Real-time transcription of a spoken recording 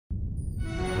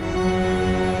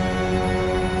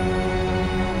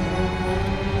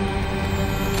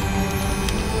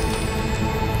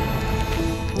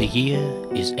year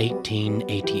is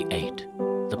 1888.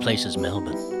 The place is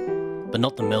Melbourne, but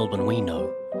not the Melbourne we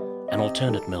know. An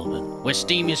alternate Melbourne, where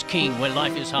steam is king, where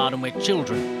life is hard, and where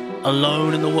children,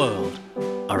 alone in the world,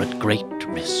 are at great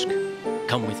risk.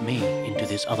 Come with me into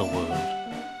this other world,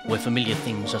 where familiar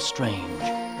things are strange,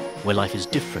 where life is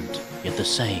different, yet the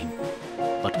same,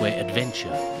 but where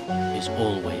adventure is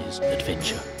always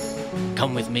adventure.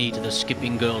 Come with me to the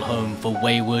skipping girl home for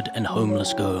wayward and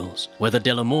homeless girls, where the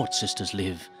Della Morte sisters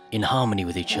live in harmony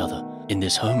with each other in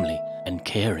this homely and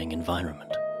caring environment.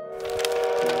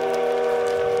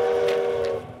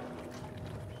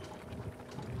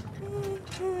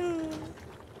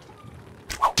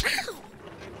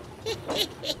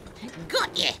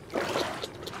 Got you!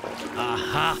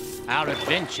 Aha! Our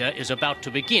adventure is about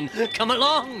to begin. Come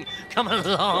along,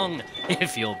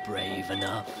 if you're brave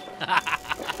enough.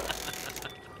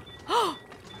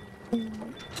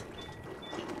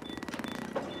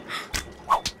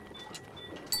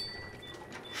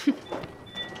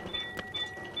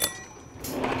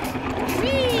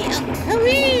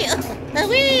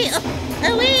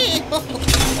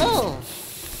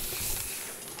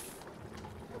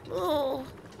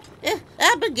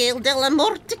 Abigail Della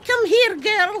Mortika, come here,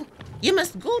 girl. You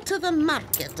must go to the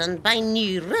market and buy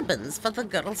new ribbons for the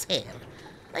girls' hair.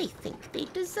 I think they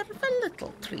deserve a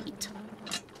little treat.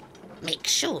 Make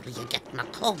sure you get my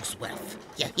cogsworth.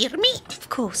 You hear me? Of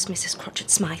course, Mrs.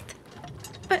 Crotchet-Smythe.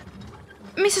 But,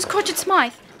 Mrs.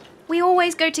 Crotchet-Smythe, we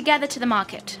always go together to the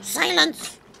market.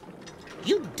 Silence!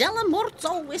 You Della Morts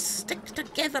always stick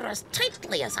together as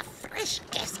tightly as a fresh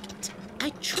gasket. I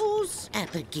chose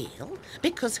Abigail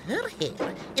because her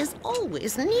hair is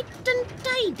always neat and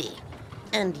tidy.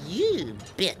 And you,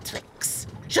 Beatrix,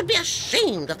 should be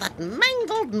ashamed of that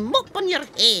mangled mop on your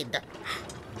head.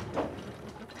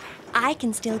 I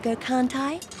can still go, can't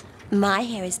I? My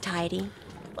hair is tidy.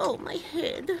 Oh, my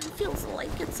head feels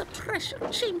like it's a pressure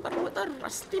chamber with a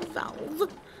rusty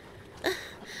valve.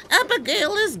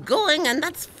 Abigail is going, and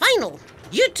that's final.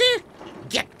 You two,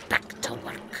 get back to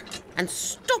work and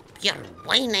stop your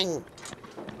whining.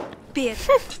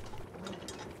 Beatrix.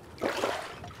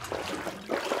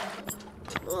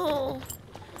 Oh,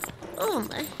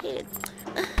 my head.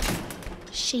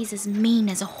 She's as mean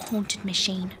as a haunted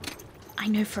machine. I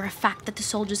know for a fact that the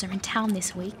soldiers are in town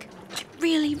this week. I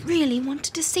really, really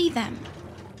wanted to see them.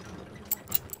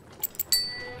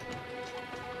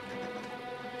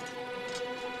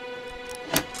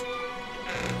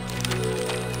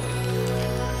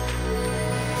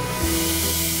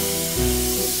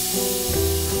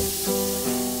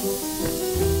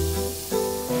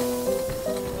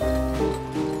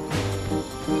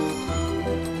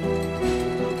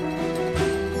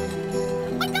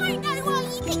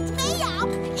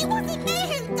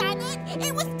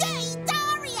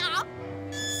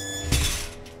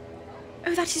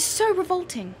 That is so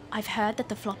revolting. I've heard that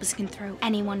the floppers can throw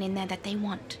anyone in there that they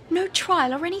want. No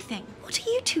trial or anything. What are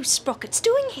you two sprockets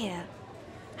doing here?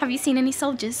 Have you seen any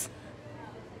soldiers?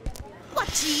 What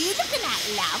are you looking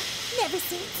at, love? Never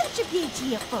seen such a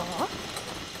beauty before.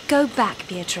 Go back,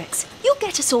 Beatrix. You'll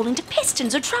get us all into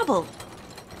pistons or trouble.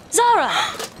 Zara!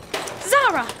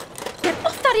 Zara! Get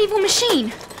off that evil machine!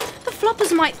 The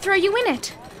floppers might throw you in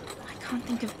it. I can't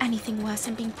think of anything worse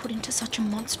than being put into such a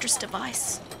monstrous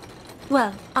device.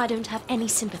 Well, I don't have any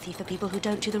sympathy for people who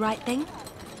don't do the right thing.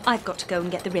 I've got to go and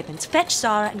get the ribbons. Fetch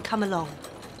Zara and come along.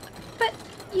 But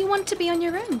you want to be on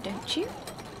your own, don't you?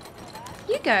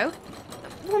 You go.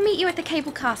 We'll meet you at the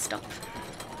cable car stop.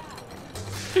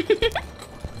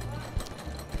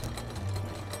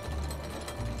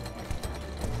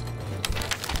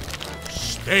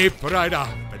 Step right up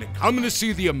and come to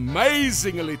see the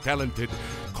amazingly talented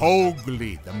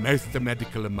Cogli, the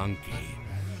mathematical monkey.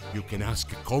 You can ask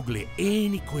Cogli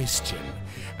any question,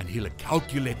 and he'll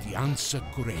calculate the answer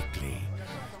correctly.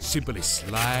 Simply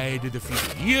slide the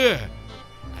feet here,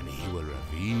 and he will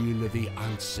reveal the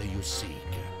answer you seek.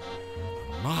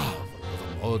 A marvel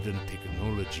of modern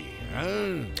technology,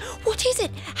 huh? What is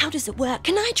it? How does it work?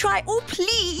 Can I try? Oh,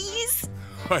 please!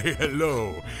 Why,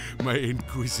 hello, my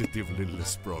inquisitive little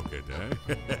sprocket,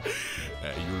 huh?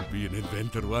 You'll be an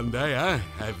inventor one day, huh?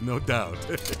 I've no doubt.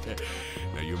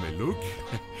 Now, you may look,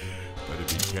 but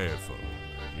be careful.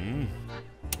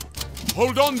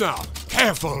 Hold on now!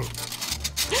 Careful!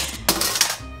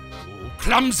 Oh,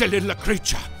 clumsy little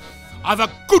creature! I've a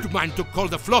good mind to call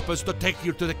the floppers to take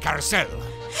you to the carousel.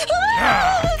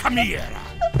 Come here!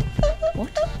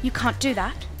 What? You can't do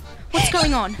that. What's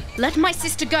going on? Let my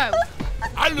sister go!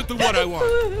 I'll do what I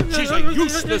want. She's a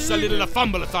useless little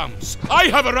fumble-thumbs. I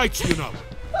have a right, you know.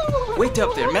 Wait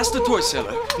up there, Master Toy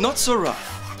Seller. Not so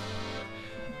rough.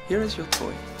 Here is your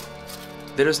toy.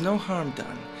 There is no harm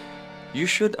done. You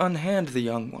should unhand the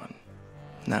young one.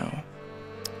 Now.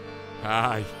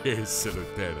 Ah, yes,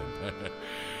 Lieutenant.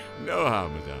 No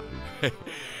harm done.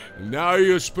 Now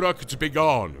you sprockets be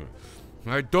gone.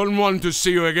 I don't want to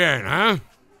see you again, huh?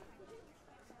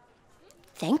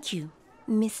 Thank you,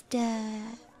 Mr.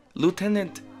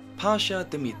 Lieutenant Pasha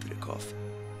Dmitrikov,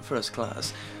 first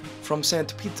class, from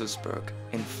St. Petersburg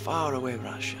in faraway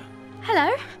Russia.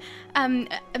 Hello.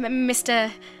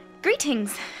 Mr.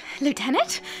 Greetings,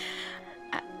 Lieutenant.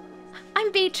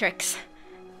 I'm Beatrix,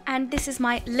 and this is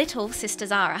my little sister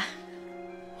Zara.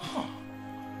 Huh.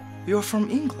 You're from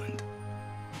England?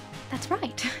 That's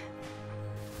right.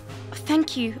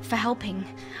 Thank you for helping.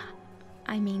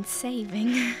 I mean,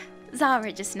 saving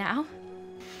Zara just now.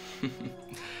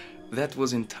 That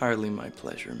was entirely my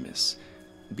pleasure, Miss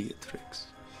Beatrix.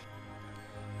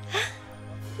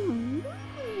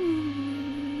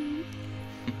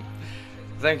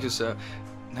 Thank you, sir.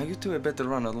 Now you two had better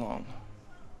run along.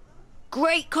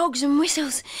 Great cogs and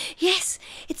whistles. Yes,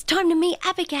 it's time to meet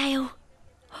Abigail.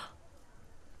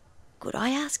 Could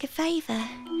I ask a favour,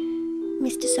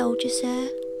 Mr. Soldier, sir?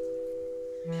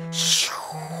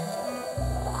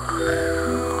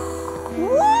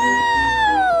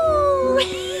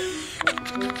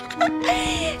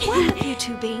 Where have you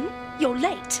two been? You're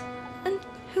late. And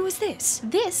who is this?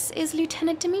 This is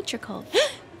Lieutenant Dmitrikov.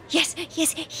 Yes, he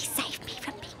saved me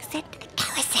from being sent to the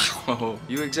carousel. Oh,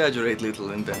 you exaggerate,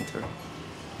 little inventor.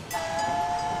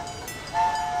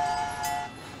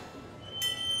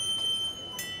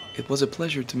 It was a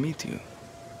pleasure to meet you,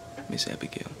 Miss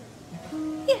Abigail.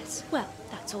 Yes, well,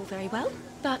 that's all very well.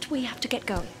 But we have to get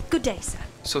going. Good day, sir.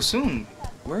 So soon?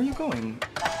 Where are you going?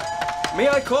 May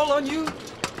I call on you?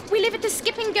 We live at the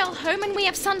Skipping Girl home and we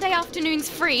have Sunday afternoons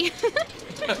free.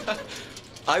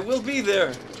 I will be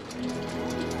there.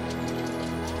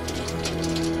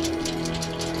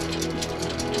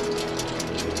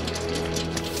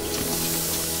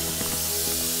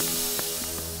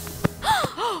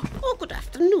 Oh, good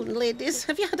afternoon, ladies.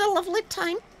 Have you had a lovely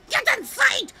time? Get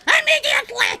inside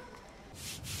immediately!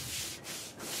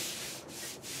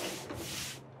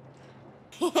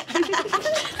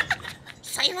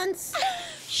 Silence.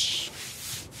 Shh.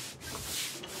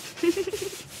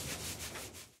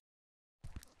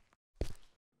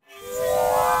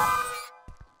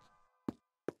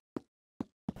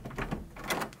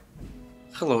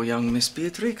 Hello, young Miss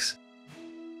Beatrix.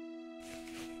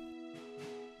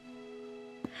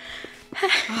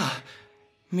 Ah,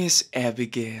 Miss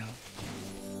Abigail.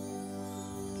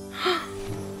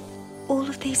 All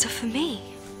of these are for me.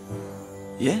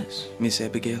 Yes, Miss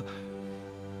Abigail.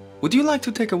 Would you like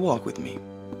to take a walk with me?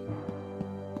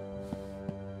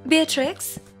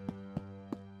 Beatrix?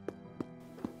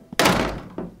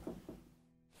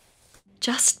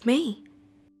 Just me.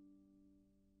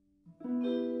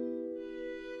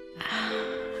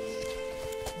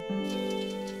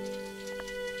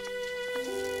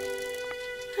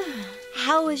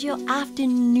 How was your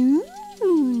afternoon,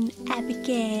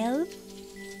 Abigail?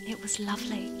 It was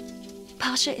lovely.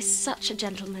 Pasha is such a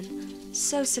gentleman,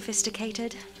 so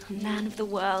sophisticated, a man of the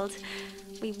world.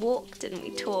 We walked and we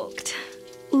talked.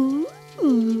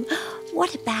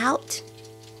 What about?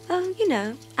 Oh, you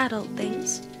know, adult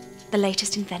things. The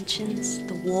latest inventions,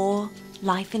 the war,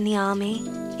 life in the army,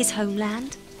 his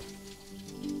homeland.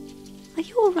 Are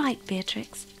you all right,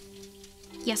 Beatrix?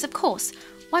 Yes, of course.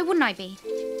 Why wouldn't I be?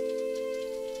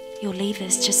 Your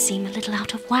levers just seem a little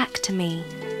out of whack to me.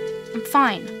 I'm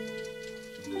fine.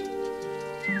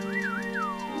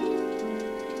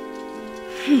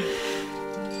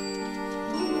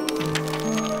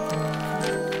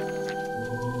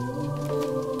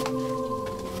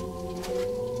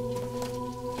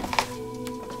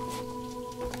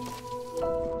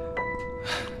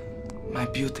 My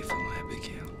beautiful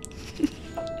Abigail.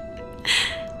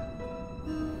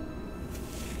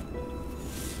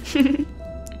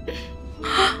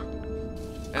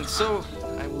 And so,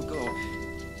 I will go.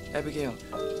 Abigail,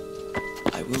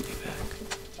 I will be back.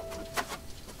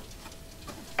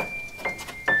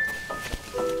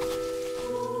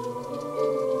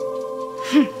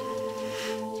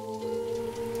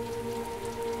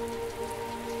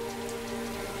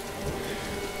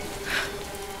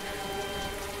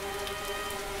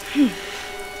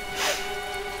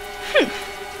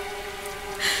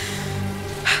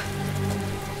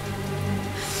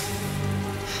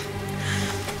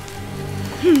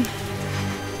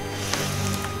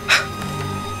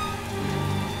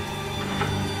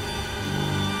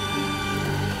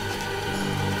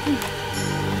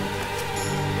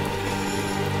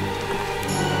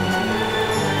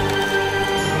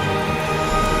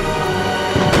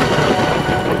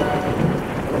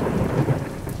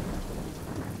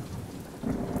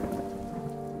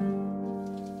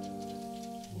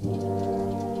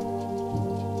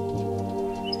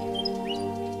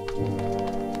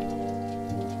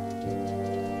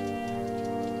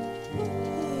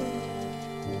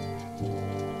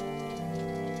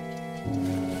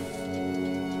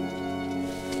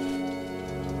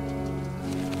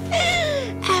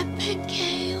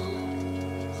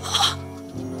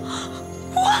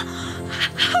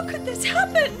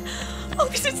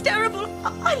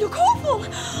 I look awful.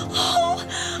 Oh.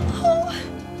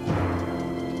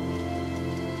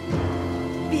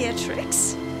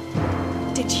 Beatrix,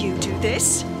 did you do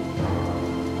this?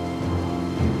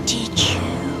 Did you?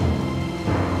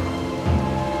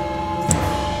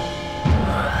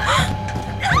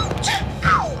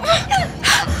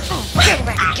 Get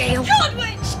back, Gale.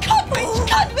 Conwitch!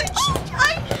 I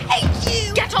hate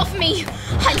you! Get off me!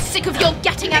 I'm sick of your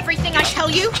getting everything, I tell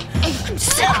you! I'm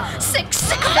sick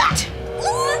of that!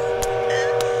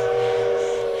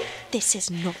 This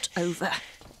is not over.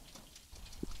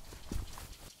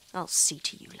 I'll see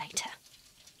to you later.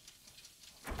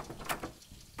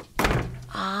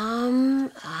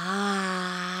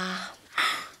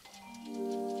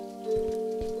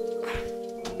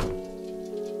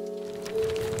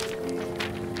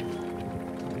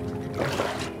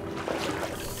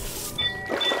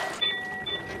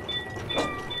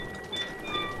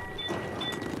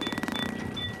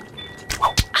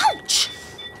 Ouch!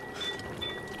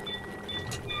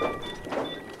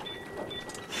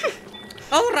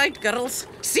 All right, girls,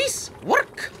 cease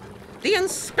work. The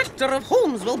Inspector of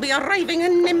Homes will be arriving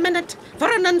in a minute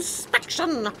for an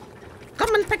inspection.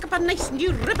 Come and pick up a nice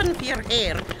new ribbon for your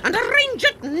hair and arrange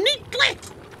it neatly.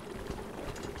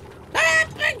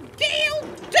 Abigail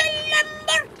Della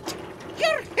Mortika!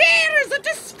 Your hair is a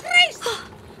disgrace!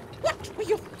 What were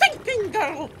you thinking,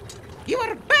 girl? You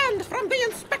are banned from the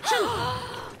inspection.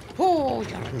 Oh,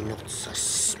 you're not so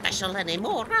special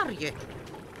anymore, are you?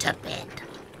 To bed.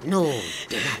 No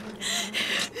dinner.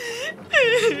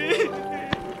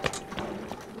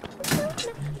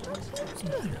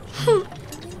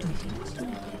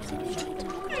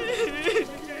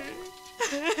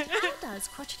 Does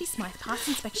crotchety Smythe pass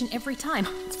inspection every time?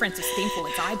 It's Francis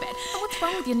Steampunk's I bet. But what's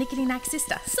wrong with your nickety-knack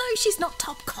sister? So she's not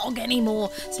top cog anymore.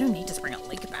 So no need to spring a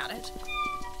leak about it.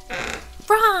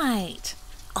 Right.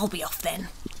 I'll be off then.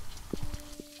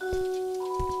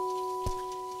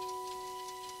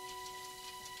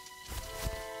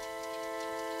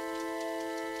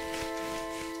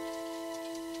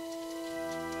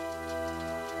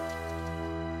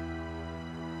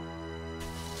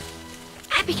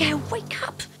 Abigail, wake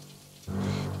up!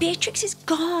 Beatrix is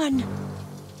gone.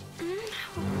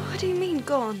 What do you mean,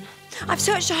 gone? I've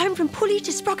searched her home from Pulley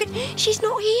to Sprocket. She's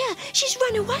not here. She's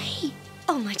run away.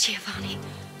 Oh, my Giovanni.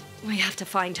 We have to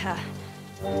find her.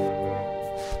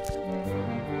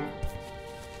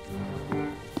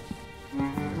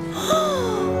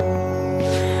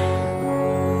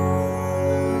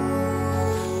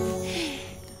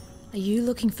 Are you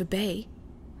looking for Bea?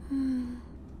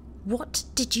 What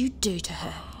did you do to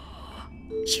her?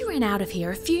 She ran out of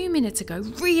here a few minutes ago,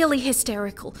 really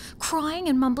hysterical, crying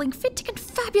and mumbling fit to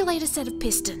confabulate a set of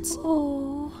pistons.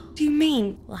 Oh, do you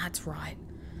mean? Well, that's right.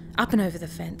 Up and over the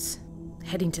fence.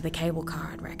 Heading to the cable car,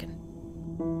 I'd reckon.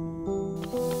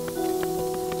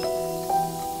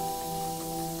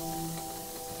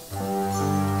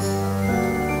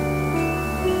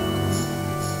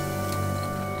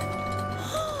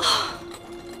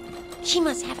 She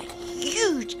must have a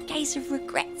huge case of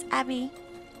regrets, Abby.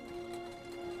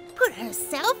 Put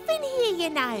herself in here, you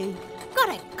know. Got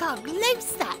a cog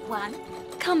loose, that one.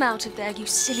 Come out of there, you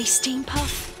silly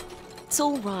steampunk. It's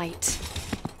all right.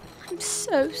 I'm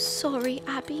so sorry,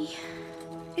 Abby.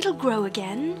 It'll grow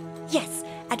again. Yes,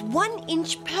 at 1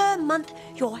 inch per month,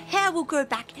 your hair will grow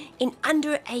back in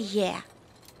under a year.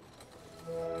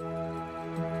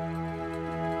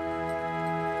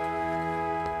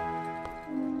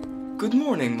 Good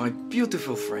morning, my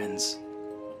beautiful friends.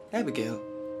 Abigail,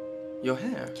 your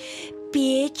hair.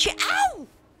 Bitch, ow!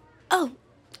 Oh,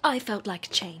 I felt like a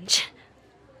change.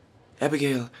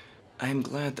 Abigail, I am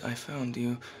glad I found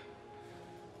you.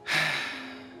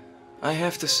 I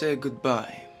have to say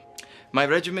goodbye. My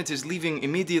regiment is leaving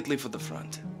immediately for the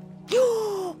front.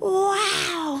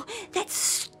 Wow, that's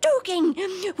stoking.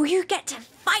 Will you get to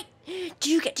fight? Do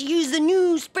you get to use the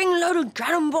new spring-loaded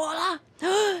cannonballer?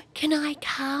 Can I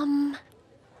come?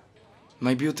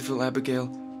 My beautiful Abigail,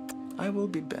 I will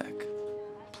be back.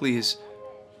 Please,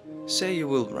 say you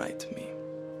will write me.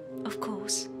 Of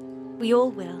course. We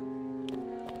all will.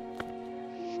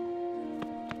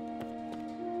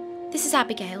 This is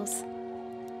Abigail's.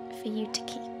 For you to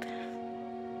keep.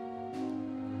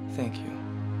 Thank you.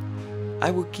 I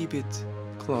will keep it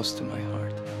close to my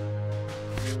heart.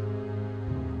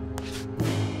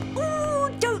 Ooh,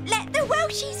 don't let the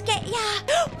Welshies get ya!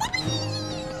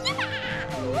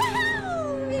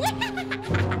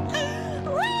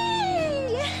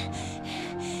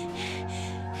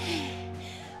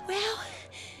 Well,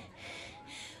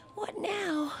 what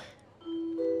now?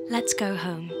 Let's go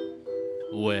home.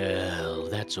 Well,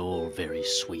 that's all very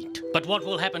sweet. But what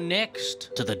will happen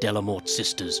next to the Della Morte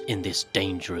sisters in this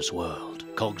dangerous world?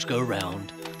 Cogs go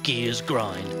round, gears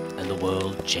grind, and the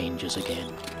world changes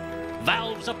again.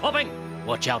 Valves are popping!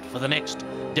 Watch out for the next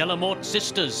Della Morte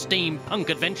Sisters steampunk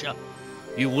adventure.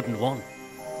 You wouldn't want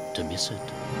to miss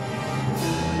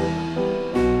it.